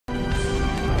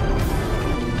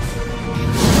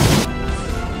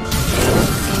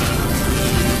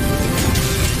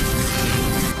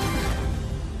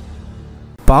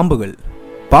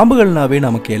பாம்புகள்னாவே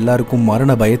நமக்கு எல்லாருக்கும்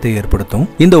மரண பயத்தை ஏற்படுத்தும்.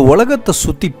 இந்த உலகத்தை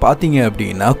சுத்தி பாத்தீங்க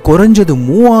அப்படின்னா குறைஞ்சது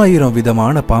 3000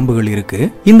 விதமான பாம்புகள் இருக்கு.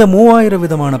 இந்த 3000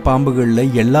 விதமான பாம்புகள்ல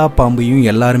எல்லா பாம்பையும்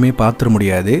எல்லாருமே பார்த்துட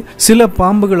முடியாது. சில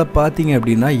பாம்புகளை பாத்தீங்க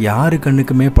அப்படின்னா யாரு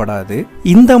கண்ணுக்குமே படாது.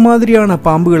 இந்த மாதிரியான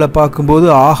பாம்புகளை பார்க்கும்போது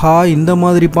ஆஹா இந்த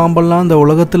மாதிரி பாம்பெல்லாம் இந்த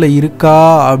உலகத்துல இருக்கா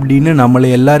அப்படின்னு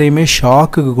நம்மளை எல்லாரையுமே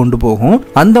ஷாக்குக்கு கொண்டு போகும்.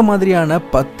 அந்த மாதிரியான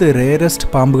 10 ரேரஸ்ட்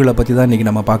பாம்புகளை பத்தி தான் இன்னைக்கு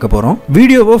நம்ம பார்க்க போறோம்.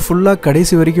 வீடியோவை ஃபுல்லா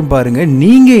கடைசி வரைக்கும் பாருங்க.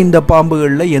 நீங்க இந்த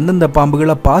பாம்புகள்ல எந்தெந்த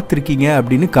பாம்புகளை பார்த்திருக்கீங்க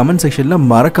அப்படின்னு கமெண்ட் செக்ஷன்ல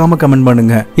மறக்காம கமெண்ட்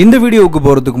பண்ணுங்க. இந்த வீடியோவுக்கு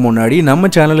போறதுக்கு முன்னாடி நம்ம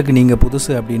சேனலுக்கு நீங்க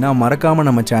புதுசு அப்படின்னா மறக்காம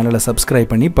நம்ம சேனலை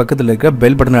சப்ஸ்கிரைப் பண்ணி பக்கத்துல இருக்க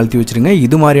பெல் பட்டன் அழுத்தி வச்சிருங்க.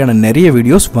 இது மாதிரியான நிறைய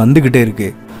வீடியோஸ் வந்துகிட்டே இருக்கு.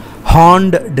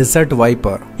 Horned dessert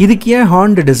wiper. இதுக்கு ஏன்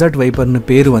ஹார்ன்ட் டெசர்ட் வைப்பர்னு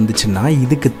பேர் வந்துச்சுன்னா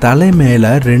இதுக்கு தலை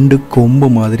மேல 2 கொம்பு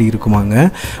மாதிரி இருக்குமாங்க.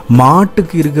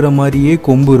 மாட்டுக்கு இருக்கிற மாதிரியே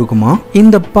கொம்பு இருக்குமா.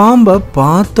 இந்த பாம்பை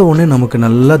பார்த்த உடனே நமக்கு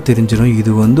நல்லா தெரிஞ்சிடும்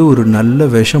இது ஒரு நல்ல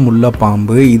விஷம் உள்ள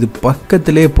பாம்பு. இது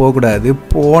பக்கத்திலே போகக்கூடாது,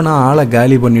 போனா ஆளை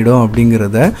காலி பண்ணிடும்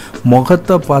அப்படிங்கிறத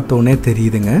முகத்தை பார்த்த உடனே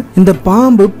தெரியுதுங்க. இந்த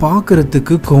பாம்பு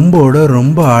பார்க்கறதுக்கு கொம்போட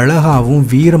ரொம்ப அழகாவும்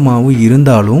வீரமாகவும்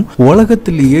இருந்தாலும்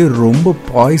உலகத்திலேயே ரொம்ப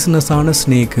பாய்சனஸான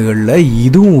ஸ்னேக்குகள்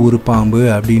இதுவும் ஒரு பாம்பு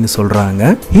அப்படின்னு சொல்றாங்க.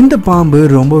 இந்த பாம்பு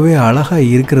ரொம்பவே அழகா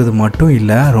இருக்கிறது மட்டும்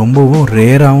இல்ல, ரொம்பவும்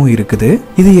ரேராவும் இருக்குது.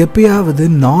 இது எப்பயாவது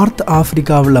நார்த்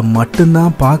ஆப்பிரிக்காவில்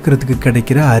மட்டும்தான் பார்க்கறதுக்கு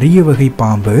கிடைக்கிற அரிய வகை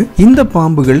பாம்பு. இந்த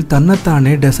பாம்புகள்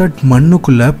தன்னைத்தானே டெசர்ட்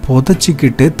மண்ணுக்குள்ள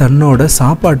புதைச்சிக்கிட்டு தன்னோட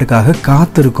சாப்பாட்டுக்காக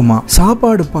காத்திருக்குமா.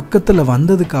 சாப்பாடு பக்கத்துல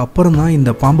வந்ததுக்கு அப்புறம் தான்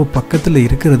இந்த பாம்பு பக்கத்துல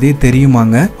இருக்கிறதே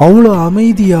தெரியுமாங்க. அவ்வளவு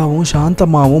அமைதியாவும்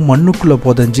சாந்தமாவும் மண்ணுக்குள்ள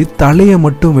புதைஞ்சு தலைய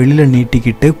மட்டும் வெளியில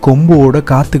நீட்டிக்கிட்டு கொம்போட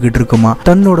காத்து இருக்குமா.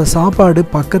 தன்னோட சாப்பாடு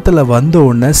பக்கத்துல வந்த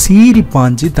உடனே சீறி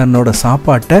பாஞ்சு தன்னோட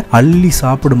சாப்பாட்டை அள்ளி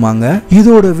சாப்பிடுமாங்க.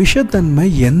 இதோட விஷத்தன்மை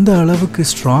எந்த அளவுக்கு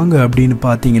ஸ்ட்ராங் அப்படின்னு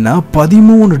பாத்தீங்கன்னா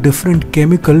 13 டிஃபரெண்ட்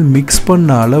கெமிக்கல் மிக்ஸ் பண்ண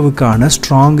அளவுக்கான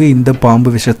ஸ்ட்ராங் இந்த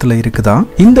பாம்பு விஷத்துல இருக்குதான்.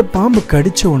 இந்த பாம்பு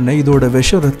கடிச்ச உடனே இதோட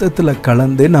விஷ ரத்தத்துல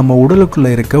கலந்து நம்ம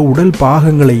உடலுக்குள்ள இருக்க உடல்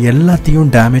பாகங்களை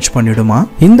எல்லாத்தையும் டேமேஜ் பண்ணிடுமா.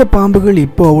 இந்த பாம்புகள்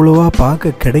இப்போ அவ்வளவா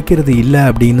பார்க்க கிடைக்கிறது இல்ல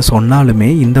அப்படின்னு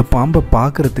சொன்னாலுமே இந்த பாம்பை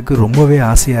பார்க்கறதுக்கு ரொம்பவே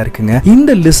ஆசையா இருக்குங்க. இந்த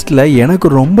லிஸ்ட்ல எனக்கு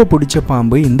ரொம்ப பிடிச்ச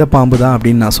பாம்பு இந்த பாம்பு தான்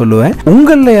அப்படின்னு நான் சொல்லுவேன்.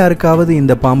 உங்கள யாருக்காவது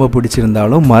இந்த பாம்பை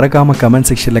பிடிச்சிருந்தாலும் மறக்காம கமெண்ட்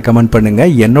செக்ஷன்ல கமெண்ட் பண்ணுங்க.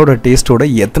 என்னோட டேஸ்டோட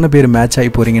எத்தனை பேர் மேட்ச்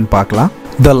ஆகி போறீங்கன்னு பார்க்கலாம்.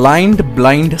 The lined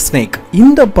blind snake.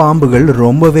 இந்த பாம்புகள்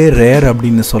ரொம்பவே ரேர்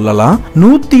அப்படின்னு சொல்லலாம்.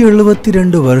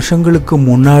 172 வருஷங்களுக்கு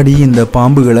முன்னாடி இந்த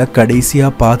பாம்புகளை கடைசியா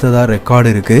பார்த்ததா ரெக்கார்டு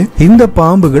இருக்கு. இந்த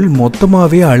பாம்புகள்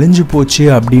மொத்தமாவே அழிஞ்சு போச்சு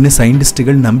அப்படின்னு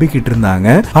சயின்டிஸ்டுகள் நம்பிக்கிட்டு இருந்தாங்க.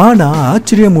 ஆனா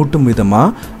ஆச்சரியமூட்டும் விதமா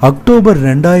அக்டோபர்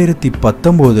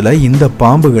 2019 இந்த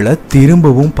பாம்புகளை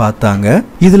திரும்பவும் பார்த்தாங்க.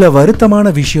 இதுல வருத்தமான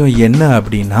விஷயம் என்ன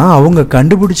அப்படின்னா அவங்க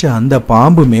கண்டுபிடிச்ச அந்த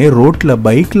பாம்புமே ரோட்ல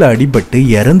பைக்ல அடிபட்டு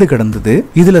இறந்து கிடந்தது.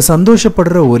 இதுல சந்தோஷப்படுற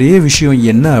ஒரே விஷயம்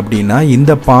என்ன அப்படின்னா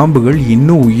இந்த பாம்புகள்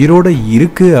இன்னும் உயிரோட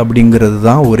இருக்கு அப்படிங்கிறது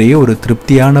தான் ஒரே ஒரு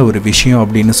திருப்தியான ஒரு விஷயம்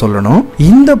அப்படின்னு சொல்லணும்.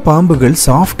 இந்த பாம்புகள்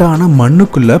சாஃப்டான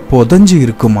மண்ணுக்குள்ள புதைஞ்சு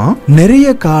இருக்குமா. நிறைய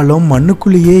காலம்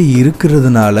மண்ணுக்குள்ளேயே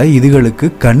இருக்கிறதுனால இதுகளுக்கு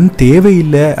கண்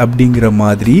தேவையில்லை அப்படிங்கிற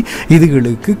மாதிரி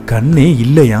இதுகளுக்கு கண்ணே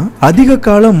இல்லையா. அதிக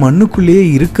காலம் மண்ணுக்குள்ளேயே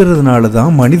இருக்கிறதுனால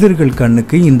தான் மனிதர்கள்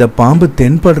கண்ணுக்கு இந்த பாம்பு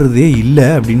தென்படுறதே இல்லை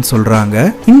அப்படின்னு சொல்றாங்க.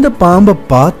 இந்த பாம்பை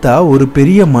பார்த்தா ஒரு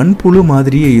பெரிய மண்புழு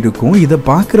மாதிரியே இருக்கும். இதை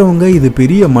பார்க்கிறவங்க இது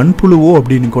பெரிய மண்புழுவோ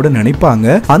அப்படின்னு கூட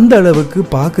நினைப்பாங்க. அந்த அளவுக்கு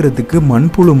பார்க்கிறதுக்கு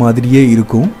மண்புழு மாதிரியே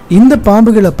இருக்கும். இந்த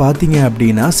பாம்புகளை பார்த்தீங்க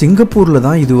அப்படின்னா சிங்கப்பூர்ல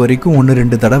தான் இது வரைக்கும்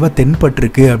 1-2 தடவை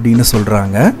தென்பட்டிருக்கு அப்படின்னு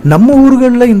சொல்றாங்க. நம்ம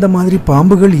ஊர்கள்ல இந்த மாதிரி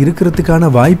பாம்புகள்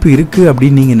இருக்கிறதுக்கான வாய்ப்பு இருக்கு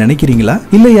அப்படின்னு நீங்க நினைக்கிறீங்களா?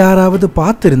 இல்ல யாராவது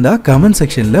பார்த்திருந்தா கமெண்ட்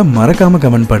செக்ஷன்ல மறக்காம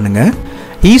கமெண்ட் பண்ணுங்க.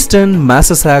 Eastern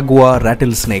மேசசாகுவா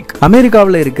ராட்டில் snake.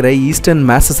 அமெரிக்காவில் இருக்கிற ஈஸ்டர்ன்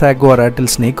மேசசாகுவா ராட்டில்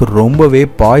ஸ்னேக் ரொம்பவே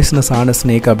பாய்சனஸான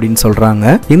ஸ்னேக் அப்படின்னு சொல்றாங்க.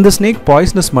 இந்த ஸ்னேக்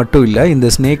பாய்சனஸ் மட்டும் இல்ல, இந்த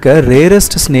ஸ்னேக்கை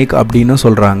ரேரஸ்ட் ஸ்னேக் அப்படின்னு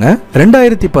சொல்றாங்க.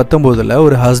 2019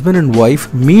 ஒரு ஹஸ்பண்ட் அண்ட் ஒய்ஃப்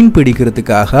மீன்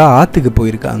பிடிக்கிறதுக்காக ஆத்துக்கு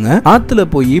போயிருக்காங்க. ஆத்துல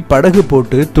போய் படகு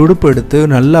போட்டு துடுப்பு எடுத்து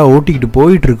நல்லா ஓட்டிக்கிட்டு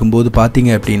போயிட்டு இருக்கும்போது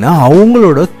பாத்தீங்க அப்படின்னா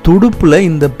அவங்களோட துடுப்புல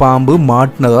இந்த பாம்பு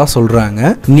மாட்டினதா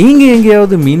சொல்றாங்க. நீங்க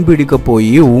எங்கேயாவது மீன் பிடிக்க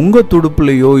போய் உங்க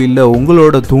துடுப்புலயோ இல்ல உங்களோட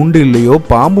தூண்டிலையோ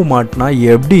பாம்பு மாட்டினா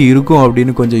எப்படி இருக்கும்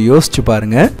அப்படின்னு கொஞ்சம் யோசிச்சு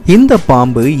பாருங்க. இந்த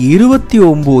பாம்பு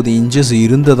 29 இன்ச்சஸ்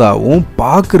இருந்ததாகவும்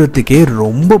பார்க்கறதுக்கே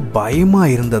ரொம்ப பயமா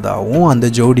இருந்ததாகவும் அந்த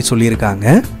ஜோடி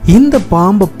சொல்லியிருக்காங்க. இந்த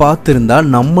பாம்பை பார்த்திருந்தா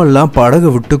நம்ம எல்லாம்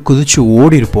படகு விட்டு குதிச்சு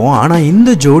ஓடி இருப்போம். ஆனா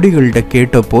இந்த ஜோடிகள்கிட்ட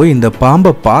கேட்டப்போ இந்த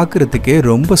பாம்பை பார்க்கறதுக்கே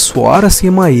ரொம்ப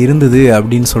சுவாரஸ்யமா இருந்தது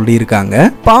அப்படின்னு சொல்லியிருக்காங்க.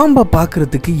 பாம்பை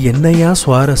பார்க்கறதுக்கு என்னையா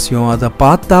சுவாரஸ்யம், அதை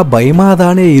பார்த்தா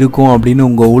பயமாதானே இருக்கும் அப்படின்னு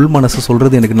உங்க உள் மனசு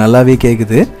சொல்றது எனக்கு நல்லாவே கேக்குது.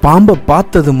 பாம்பை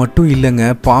பார்த்தது மட்டும் இல்லைங்க,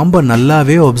 பாம்பை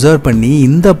நல்லாவே அப்சர்வ் பண்ணி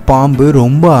இந்த பாம்பு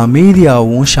ரொம்ப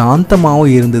அமைதியாகவும்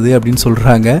சாந்தமாகவும் இருந்தது அப்படின்னு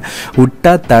சொல்றாங்க.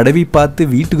 விட்டா தடவி பார்த்து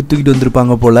வீட்டுக்கு தூக்கிட்டு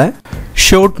வந்திருப்பாங்க போல.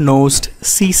 ஷார்ட் நோஸ்ட்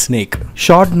சீ ஸ்னேக்.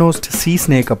 ஷார்ட் நோஸ்ட் சீ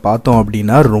ஸ்னேக்கை பார்த்தோம்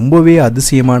அப்படின்னா ரொம்பவே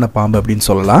அதிசயமான பாம்பு அப்படின்னு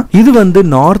சொல்லலாம். இது வந்து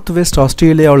நார்த் வெஸ்ட்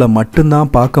ஆஸ்திரேலியாவில் மட்டும்தான்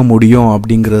பார்க்க முடியும்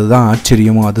அப்படிங்கிறது தான்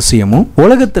ஆச்சரியமும் அதிசயமும்.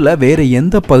 உலகத்துல வேற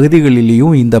எந்த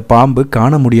பகுதிகளிலையும் இந்த பாம்பு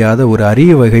காண முடியாத ஒரு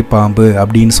அரிய வகை பாம்பு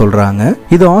அப்படின்னு சொல்றாங்க.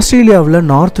 இது ஆஸ்திரேலியாவில்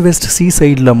நார்த் வெஸ்ட் சீ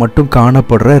சைட்ல மட்டும்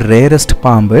காணப்படுற ரேரஸ்ட்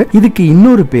பாம்பு. இதுக்கு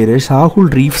இன்னொரு பேரு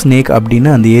ஷாஹுல் ரீஃப் ஸ்னேக்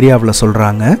அப்படின்னு அந்த ஏரியாவில்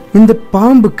சொல்றாங்க. இந்த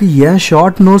பாம்புக்கு ஏன்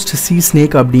ஷார்ட் நோஸ்ட் சீ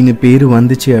ஸ்னேக் அப்படின்னு பேரு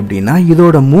வந்துச்சு அப்படின்னா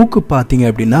இதோட மூக்கு பாத்தீங்க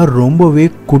அப்படின்னா ரொம்பவே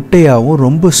குட்டையாவும்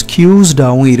ரொம்ப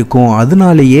ஸ்கியூஸ்டாவும் இருக்கும்.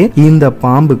 அதனாலேயே இந்த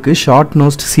பாம்புக்கு ஷார்ட்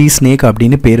நோஸ்ட் சீ ஸ்னேக்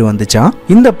அப்படின்னு பேரு வந்துச்சா.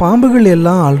 இந்த பாம்புகள்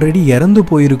எல்லாம் ஆல்ரெடி இறந்து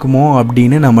போயிருக்குமோ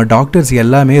அப்படின்னு நம்ம டாக்டர்ஸ்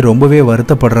எல்லாமே ரொம்பவே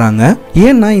வருத்தப்படுறாங்க.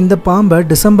 ஏன்னா இந்த பாம்பை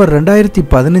டிசம்பர்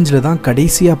 2015 தான்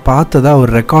கடைசியா பார்த்ததா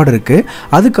ஒரு ரெக்கார்டு இருக்கு.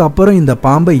 அதுக்கப்புறம் இந்த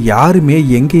பாம்பை யாருமே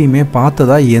எங்கேயுமே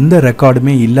பார்த்ததா எந்த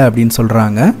ரெக்கார்டுமே இல்லை அப்படின்னு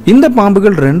சொல்றாங்க. இந்த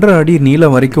பாம்புகள் 2.5 அடி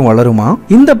நீளம் வரைக்கும் வளருமா.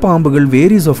 இந்த பாம்புகள்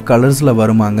various of கலர்ஸ்ல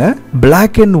வருமாங்க.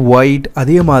 Black and white,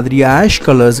 அதே மாதிரி ஆஷ்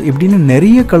கலர்ஸ், இப்படின்னு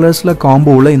நிறைய கலர்ஸ்ல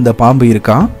காம்போல இந்த பாம்பு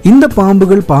இருக்கா. இந்த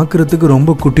பாம்புகள் பார்க்கிறதுக்கு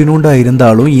ரொம்ப குட்டினூண்டா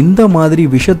இருந்தாலும் இந்த மாதிரி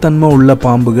விஷத்தன்மை உள்ள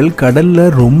பாம்புகள் கடல்ல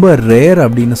ரொம்ப ரேர்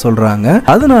அப்படின்னு சொல்றாங்க.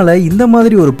 அதனால இந்த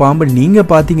மாதிரி ஒரு பாம்பு நீங்க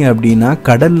பாத்தீங்க அப்படின்னா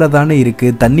கடல்ல தானே இருக்கு,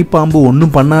 தண்ணி பாம்பு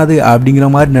ஒன்னும் பண்ணாது அப்படிங்கிற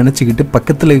மாதிரி நினைச்சுக்கிட்டு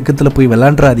பக்கத்துல போய்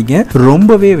விளையாடுறாதீங்க.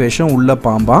 ரொம்பவே விஷம் உள்ள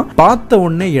பாம்பா. பார்த்த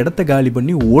உடனே இடத்த காலி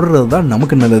பண்ணி ஓடுறது தான்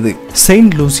நமக்கு நல்லது.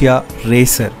 Saint Lucia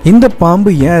racer. இந்த பாம்பு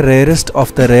ஏன் ரேரஸ்ட்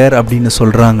ஆஃப் த ரேர் அப்படின்னு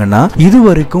சொல்றாங்கன்னா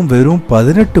இதுவரைக்கும் வெறும்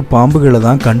 18 பாம்புகளை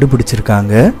தான்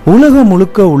கண்டுபிடிச்சிருக்காங்க. உலகம்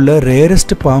முழுக்க உள்ள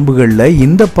ரேரஸ்ட் பாம்புகள்ல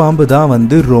இந்த பாம்பு தான்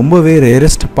வந்து ரொம்பவே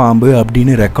ரேரஸ்ட் பாம்பு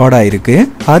அப்படின்னு ரெக்கார்ட் ஆயிருக்கு.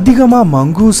 அதிகமா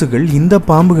மங்கூசுகள் இந்த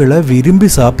பாம்புகளை விரும்பி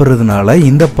சாப்பிடுறதுனால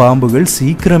இந்த பாம்புகள்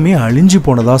சீக்கிரமே அழிஞ்சு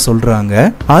போனதா சொல்றாங்க.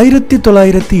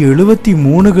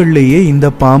 1973 இந்த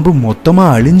பாம்பு மொத்தமா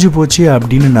அழிஞ்சு போச்சு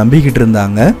அப்படின்னு நம்பிக்கிட்டு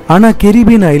இருந்தாங்க. ஆனா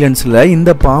கெரிபியன் ஐலண்ட்ஸ்ல இந்த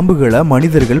பாம்புகளை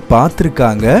மனிதர்கள்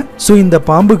பார்த்திருக்காங்க. சோ இந்த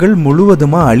பாம்புகள்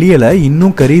முழுவதுமா அழியல,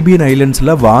 இன்னும் கரீபியன்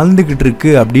ஐலண்ட்ஸ்ல வாழ்ந்துகிட்டு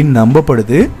இருக்கு அப்படின்னு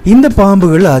நம்பப்படுது. இந்த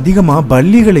பாம்புகள் அதிகமா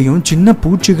பல்லிகளையும் சின்ன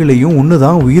பூச்சிகளையும்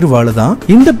ஒண்ணுதான் உயிர் வாழுதான்.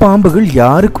 இந்த பாம்புகள்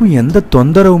யாருக்கும் எந்த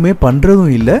தொந்தரவுமே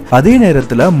பண்றதும் இல்ல, அதே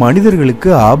நேரத்துல மனிதர்களுக்கு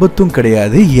ஆபத்தும்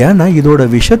கிடையாது. ஏன்னா இதோட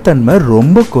விஷத்தன்மை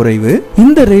ரொம்ப குறைவு.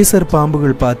 இந்த ரேசர்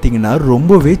பாம்புகள் பாத்தீங்கன்னா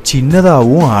ரொம்பவே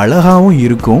சின்னதாவும் அழகாவும்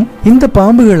இருக்கும். இந்த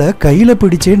பாம்புகளை கையில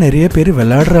பிடிச்சே நிறைய பேர்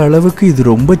விளையாடுற அளவுக்கு இது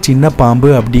ரொம்ப சின்ன பாம்பு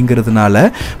அப்படிங்கிறதுனால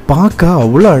பார்க்க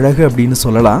அவ்வளோ அழகு அப்படின்னு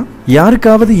சொல்லலாம்.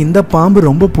 யாருக்காவது இந்த பாம்பு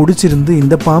ரொம்ப பிடிச்சிருந்து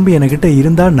இந்த பாம்பு என்கிட்ட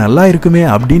இருந்தா நல்லா இருக்குமே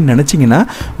அப்படின்னு நினைச்சீங்கன்னா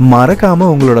மறக்காம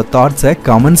உங்களோட தாட்ஸை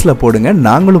கமெண்ட்ஸ்ல போடுங்க,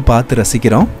 நாங்களும் பார்த்து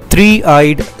ரசிக்கிறோம்.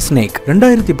 3-eyed snake.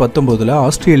 2019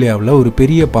 ஆஸ்திரேலியாவில் ஒரு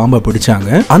பெரிய பாம்பை பிடிச்சாங்க.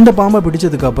 அந்த பாம்பை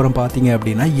பிடிச்சதுக்கு அப்புறம் பார்த்தீங்க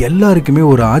அப்படின்னா எல்லாருக்குமே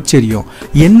ஒரு ஆச்சரியம்.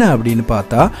 என்ன அப்படின்னு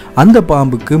பார்த்தா அந்த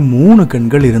பாம்புக்கு 3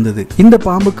 கண்கள் இருந்தது. இந்த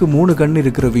பாம்புக்கு 3 கண்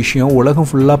இருக்கிற விஷயம் உலகம்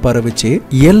ஃபுல்லா பரவிச்சு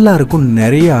எல்லாருக்கும்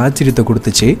நிறைய ஆச்சரியத்தை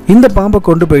கொடுத்துச்சு. இந்த பாம்பை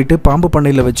கொண்டு போயிட்டு பாம்பு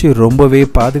பண்ணையில வச்சு ரொம்பவே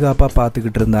பாதுகாப்பா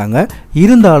பார்த்துக்கிட்டு இருந்தாங்க.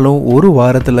 இருந்தாலும் ஒரு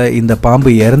வாரத்துல இந்த பாம்பு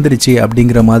இறந்துருச்சு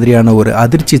அப்படிங்கிற மாதிரியான ஒரு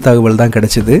அதிர்ச்சி தகவல் தான்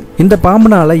கிடைச்சது. இந்த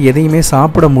பாம்புனால எதையுமே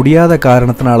சாப்பிட முடியாத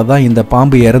காரணத்தினால தான் இந்த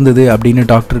பாம்பு இறந்தது அப்படின்னு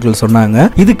டாக்டர்கள் சொன்னாங்க.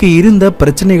 இதுக்கு இருந்த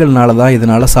பிரச்சனைகள்னால தான்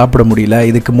இதனால சாப்பிட முடியல.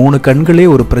 இதுக்கு 3 கண்களே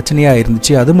ஒரு பிரச்சனையா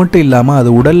இருந்துச்சு. அது மட்டும் இல்லாம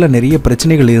அது உடல்ல நிறைய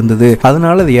பிரச்சனைகள் இருந்தது,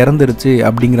 அதனால அது இறந்துருச்சு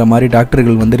அப்படிங்கிற மாதிரி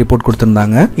டாக்டர்கள் வந்து ரிப்போர்ட்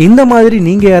கொடுத்திருந்தாங்க. இந்த மாதிரி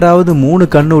நீங்க யாராவது 3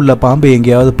 கண்ணு உள்ள பாம்பு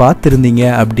எங்கேயாவது பார்த்திருந்தீங்க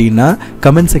அப்படின்னா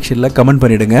கமெண்ட் செக்ஷன்ல கமெண்ட்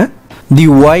பண்ணிடுங்க. The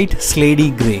white ஸ்லேடி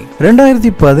grey.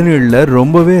 2017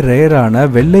 ரொம்பவே ரேரான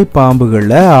வெள்ளை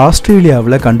பாம்புகளை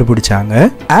ஆஸ்திரேலியாவில் கண்டுபிடிச்சாங்க.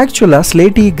 ஆக்சுவலா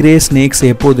ஸ்லேட்டி கிரே ஸ்னேக்ஸ்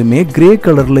எப்போதுமே கிரே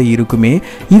கலர்ல இருக்குமே,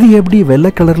 இது எப்படி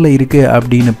வெள்ளை கலர்ல இருக்கு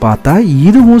அப்படின்னு பார்த்தா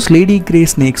இதுவும் ஸ்லேடி கிரே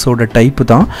ஸ்னேக்ஸோட டைப்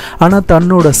தான். ஆனா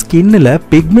தன்னோட ஸ்கின்ல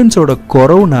பிக்மெண்ட்ஸோட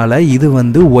குறவுனால இது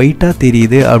வந்து ஒயிட்டா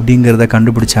தெரியுது அப்படிங்கிறத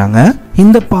கண்டுபிடிச்சாங்க.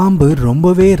 இந்த பாம்பு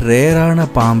ரொம்பவே ரேரான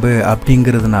பாம்பு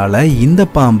அப்படிங்கிறதுனால இந்த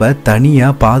பாம்பை தனியா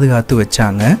பாதுகாத்து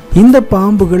வச்சாங்க. இந்த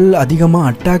பாம்புகள் அதிகமா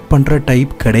அட்டாக் பண்ற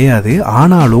டைப் கிடையாது.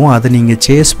 ஆனாலும் அதை நீங்க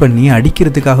சேஸ் பண்ணி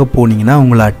அடிக்கிறதுக்காக போனீங்கன்னா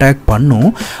உங்களை அட்டாக் பண்ணும்.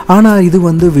 ஆனா இது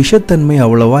வந்து விஷத்தன்மை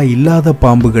அவ்வளவா இல்லாத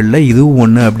பாம்புகள்ல இதுவும்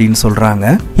ஒண்ணு அப்படின்னு சொல்றாங்க.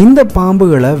 இந்த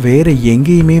பாம்புகளை வேற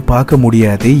எங்கேயுமே பார்க்க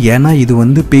முடியாது. ஏன்னா இது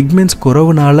வந்து பிக்மெண்ட்ஸ்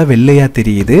குறவுனால வெள்ளையா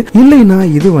தெரியுது. இல்லைன்னா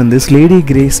இது வந்து ஸ்லேடி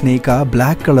கிரே ஸ்னேக்கா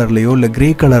பிளாக் கலர்லயோ இல்ல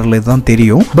கிரே கலர்ல தான்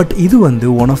தெரியும். பட் இது வந்து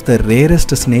one of the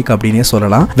rarest snake அப்படின்னே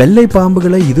சொல்லலாம். வெள்ளை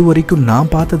பாம்புகளை இது வரைக்கும்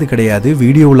நான் பார்த்தது கிடையாது,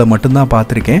 வீடியோவில் மட்டும்தான்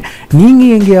பார்த்துருக்கேன். நீங்க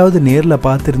எங்கேயாவது நேர்ல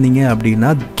பார்த்துருந்தீங்க அப்படின்னா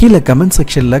கீழே கமெண்ட்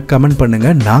செக்ஷன்ல கமெண்ட் பண்ணுங்க,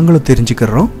 நாங்களும்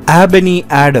தெரிஞ்சுக்கிறோம். ஆபனி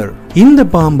ஆடர். இந்த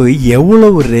பாம்பு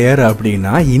எவ்வளவு ரேர்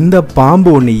அப்படின்னா, இந்த பாம்பு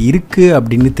ஒன்று இருக்கு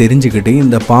அப்படின்னு தெரிஞ்சுக்கிட்டு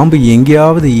இந்த பாம்பு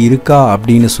எங்கேயாவது இருக்கா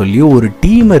அப்படின்னு சொல்லி ஒரு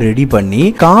டீமை ரெடி பண்ணி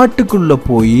காட்டுக்குள்ள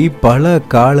போய் பல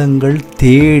காலங்கள்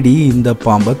தேடி இந்த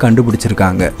பாம்பை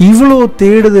கண்டுபிடிச்சிருக்காங்க. இவ்வளோ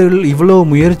தேடுதல், இவ்வளோ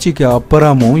முயற்சிக்கு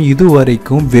அப்புறமும்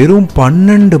இதுவரைக்கும் வெறும்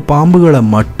 12 பாம்புகளை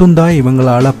மட்டும்தான்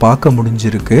இவங்களால பார்க்க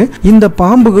முடிஞ்சிருக்கு. இந்த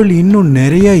பாம்புகள் இன்னும்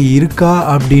நிறைய இருக்கா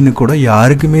அப்படின்னு கூட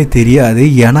யாருக்குமே தெரியாது.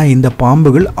 ஏன்னா இந்த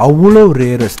பாம்புகள் அவ்வளோ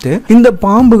ரேரஸ்ட். இந்த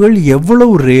பாம்புகள்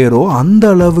எவ்வளவு ரேரோ அந்த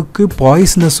அளவுக்கு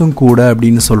பாய்சனஸும் கூட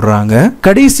அப்படின்னு சொல்றாங்க.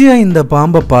 கடைசியா இந்த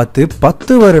பாம்பை பார்த்து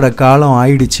 10 வருட காலம்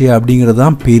ஆயிடுச்சு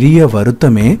அப்படிங்கறதுதான் பெரிய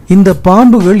வருத்தமே. இந்த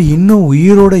பாம்புகள் இன்னும்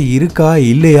உயிரோட இருக்கா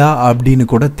இல்லையா அப்படின்னு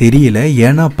கூட தெரியல.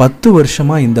 ஏன்னா 10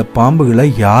 வருஷமா இந்த பாம்புகளை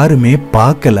யாருமே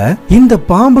பார்க்கல. இந்த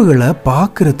பாம்புகளை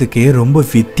பார்க்கறதுக்கே ரொம்ப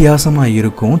வித்தியாசமா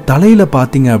இருக்கும். தலையில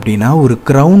பாத்தீங்க அப்படின்னா ஒரு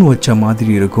கிரவுன் வச்ச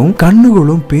மாதிரி இருக்கும்.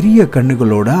 கண்ணுகளும் பெரிய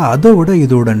கண்ணுகளோட, அதோட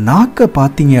இதோட நாக்க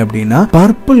பாத்தீங்க அப்படின்னா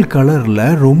பர்பிள் கலர்ல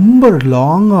ரொம்ப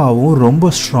லாங்காவும் ரொம்ப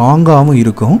ஸ்ட்ராங்காவும்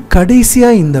இருக்கும். கடைசியா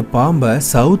இந்த பாம்பை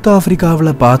சவுத்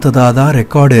ஆப்பிரிக்காவில் பார்த்ததா தான்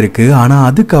ரெக்கார்டு இருக்கு. ஆனா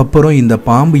அதுக்கப்புறம் இந்த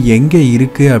பாம்பு எங்க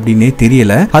இருக்கு அப்படின்னே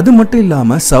தெரியல. அது மட்டும்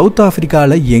இல்லாம சவுத்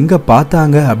ஆப்பிரிக்கால எங்க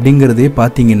பார்த்தாங்க அப்படிங்கறதே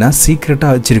பாத்தீங்கன்னா சீக்ரெட்டா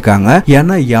வச்சிருக்காங்க.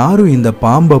 ஏன்னா யாரும் இந்த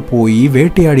பாம்பை போய்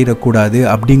வேட்டையாடிடக்கூடாது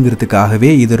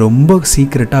அப்படிங்கிறதுக்காகவே இது ரொம்ப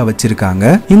சீக்ரெட்டா வச்சிருக்காங்க.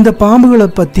 இந்த பாம்புகளை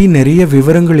பத்தி நிறைய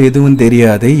விவரங்கள் எதுவும்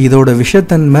தெரியாது. இதோட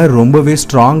விஷத்தன்மை ரொம்பவே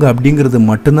ஸ்ட்ராங் அப்படிங்கிறது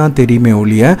மட்டும்தான் தெரியுமே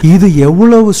ஒழிய இது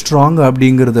எவ்வளவு ஸ்ட்ராங்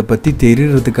அப்படிங்கறத பத்தி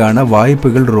தெரியறதுக்கான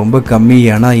வாய்ப்புகள் ரொம்ப கம்மி.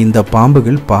 ஏன்னா இந்த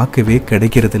பாம்புகள் பார்க்கவே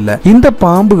கிடைக்கிறது இல்ல. இந்த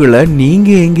பாம்புகளை நீங்க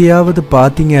எங்கேயாவது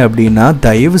பாத்தீங்க அப்படின்னா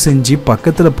தயவு செஞ்சு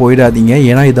பக்கத்துல போயிடாதீங்க.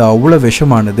 ஏன்னா இது அவ்வளவு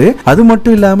விஷமானது. அது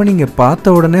மட்டும் இல்லாம நீங்க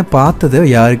பார்த்த உடனே பார்த்ததை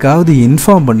யாருக்காவது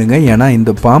இன்ஃபார்ம் பண்ணுங்க. ஏன்னா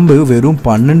இந்த பாம்பு வெறும்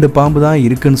 12 பாம்பு தான்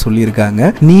இருக்குன்னு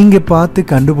சொல்லியிருக்காங்க. நீங்க பார்த்து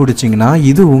கண்டுபிடிச்சீங்கன்னா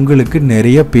இது உங்களுக்கு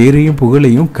நிறைய பேரையும்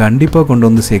புகழையும் கண்டிப்பா கொண்டு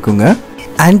வந்து சேர்க்குங்க.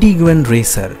 ஆன்டிகுவன்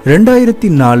ரேசர்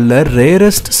 2004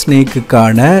 ரேரஸ்ட்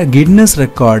ஸ்னேக்குக்கான கின்னஸ்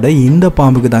ரெக்கார்டை இந்த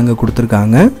பாம்புக்கு தாங்க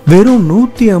கொடுத்திருக்காங்க. வெறும்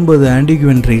 150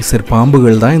 ஆன்டிகுவன் ரேசர்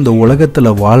பாம்புகள் தான் இந்த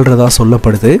உலகத்துல வாழ்றதா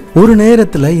சொல்லப்படுது. ஒரு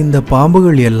நேரத்துல இந்த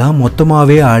பாம்புகள் எல்லாம்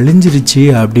மொத்தமாவே அழிஞ்சிருச்சு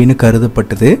அப்படின்னு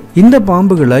கருதப்பட்டது. இந்த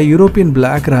பாம்புகளை யூரோப்பியன்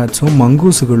பிளாக் ராட்ஸும்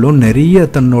மங்கூசுகளும் நிறைய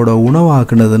தன்னோட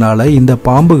உணவாக்குனதுனால இந்த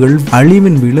பாம்புகள்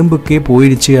அழிவின் விளிம்புக்கே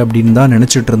போயிடுச்சு அப்படின்னு தான்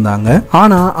நினைச்சிட்டு இருந்தாங்க.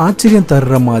 ஆனா ஆச்சரியம்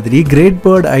தர்ற மாதிரி கிரேட்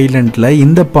பேர்ட் ஐலண்ட்ல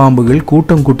இந்த பாம்புகள்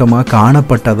கூட்டம் கூட்டமா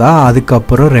காணப்பட்டதா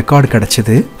அதுக்கப்புறம் ரெக்கார்டு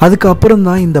கிடைச்சது. அதுக்கப்புறம்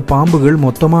தான் இந்த பாம்புகள்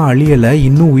மொத்தமா அழியல,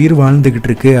 இன்னும் உயிர் வாழ்ந்துகிட்டு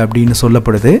இருக்கு அப்படின்னு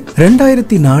சொல்லப்படுது.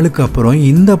 2004க்கு அப்புறம்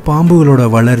இந்த பாம்புகளோட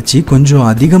வளர்ச்சி கொஞ்சம்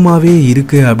அதிகமாவே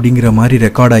இருக்கு அப்படிங்கிற மாதிரி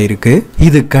ரெக்கார்ட் ஆயிருக்கு.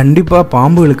 இது கண்டிப்பா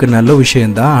பாம்புகளுக்கு நல்ல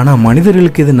விஷயம் தான். ஆனா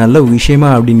மனிதர்களுக்கு இது நல்ல விஷயமா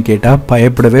அப்படின்னு கேட்டா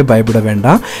பயப்பட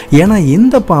வேண்டாம். ஏன்னா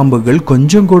இந்த பாம்புகள்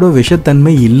கொஞ்சம் கூட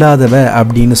விஷத்தன்மை இல்லாதவ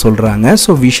அப்படின்னு சொல்றாங்க.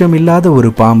 சோ விஷம் இல்லாத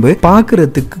ஒரு பாம்பு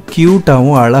பார்க்கறதுக்கு கியூட்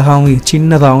அழகாவும்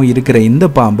சின்னதாகவும் இருக்கிற இந்த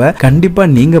பாம்பை கண்டிப்பா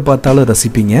நீங்க பார்த்தாலும்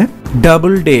ரசிப்பீங்க.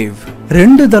 டபுள் டேவ்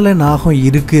 2 தலை நாகம்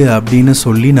இருக்கு அப்படின்னு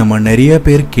சொல்லி நம்ம நிறைய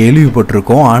பேர்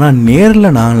கேள்விப்பட்டிருக்கோம். ஆனா நேர்ல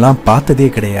நான்லாம் பார்த்ததே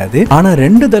கிடையாது. ஆனா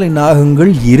 2 தலை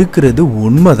நாகங்கள் இருக்கிறது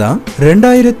உண்மைதான்.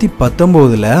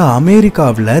 2019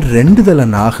 அமெரிக்காவில் 2 தலை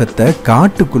நாகத்தை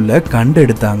காட்டுக்குள்ள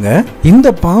கண்டெடுத்தாங்க.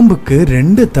 இந்த பாம்புக்கு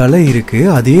 2 தலை இருக்கு.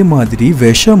 அதே மாதிரி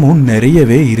விஷமும்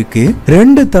நிறையவே இருக்கு.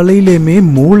 2 தலையிலுமே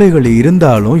மூளைகள்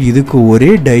இருந்தாலும் இதுக்கு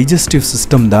ஒரே டைஜஸ்டிவ்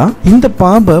சிஸ்டம் தான். இந்த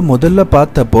பாம்பை முதல்ல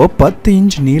பார்த்தப்போ 10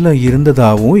 இன்ச் நீளம்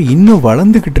இருந்ததாகவும் இன்னும்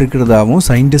வளர்ந்துகிட்டு இருக்கிறதாவும்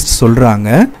சயின்டிஸ்ட் சொல்றாங்க.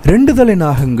 2 தலை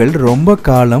நாகங்கள் ரொம்ப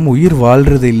காலம் உயிர்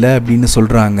வாழ்றது இல்ல அப்படின்னு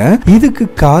சொல்றாங்க. இதுக்கு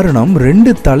காரணம்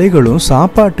 2 தலைகளும்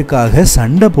சாப்பாட்டுக்காக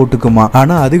சண்டை போட்டுக்குமா.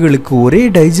 ஆனா அதுகளுக்கு ஒரே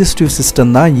டைஜஸ்டிவ்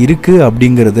சிஸ்டம் தான் இருக்கு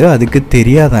அப்படிங்கிறது அதுக்கு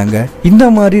தெரியாதாங்க. இந்த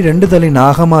மாதிரி 2 தலை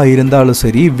நாகமா இருந்தாலும்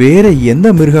சரி, வேற எந்த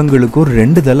மிருகங்களுக்கும்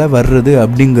 2 தலை வர்றது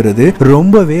அப்படிங்கிறது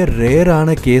ரொம்பவே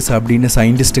ரேரான கேஸ் அப்படின்னு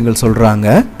சயின்டிஸ்டுகள்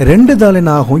சொல்றாங்க. 2 தலை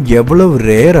நாகம் எவ்வளவு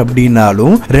ரேர்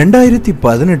அப்படின்னாலும்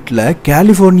 2018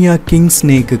 கலிபோர்னியா கிங்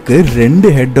ஸ்னேக்கு 2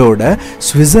 ஹெட்டோட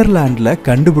சுவிட்சர்லாந்துல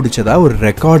கண்டுபிடிச்சதா ஒரு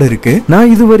ரெக்கார்டு இருக்கு.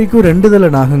 நான் இது வரைக்கும் 2 தலை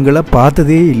நாகங்களை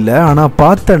பார்த்ததே இல்லை. ஆனா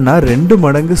பார்த்தேன்னா 2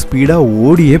 மடங்கு ஸ்பீடா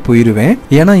ஓடியே போயிருவேன்.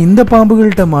 ஏன்னா இந்த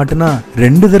பாம்புகள்கிட்ட மாட்டினா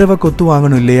 2 தடவை கொத்து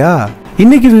வாங்கணும் இல்லையா.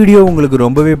 இன்னைக்கு வீடியோ உங்களுக்கு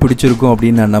ரொம்பவே பிடிச்சிருக்கும்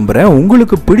அப்படின்னு நான் நம்புறேன்.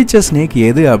 உங்களுக்கு பிடிச்ச ஸ்னேக்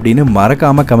எது அப்படின்னு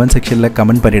மறக்காம கமெண்ட் செக்ஷன்ல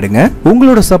கமெண்ட் பண்ணிடுங்க.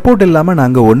 உங்களோட சப்போர்ட் இல்லாம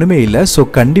நாங்க ஒண்ணுமே இல்லை. ஸோ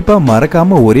கண்டிப்பா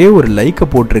மறக்காம ஒரே ஒரு லைக்கை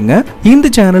போட்டுருங்க. இந்த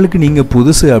சேனலுக்கு நீங்க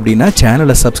புதுசு அப்படின்னா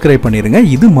சேனலை சப்ஸ்கிரைப் பண்ணிருங்க.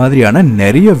 இது மாதிரியான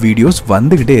நிறைய வீடியோஸ்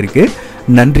வந்துகிட்டே இருக்கு.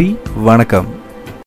 நன்றி, வணக்கம்.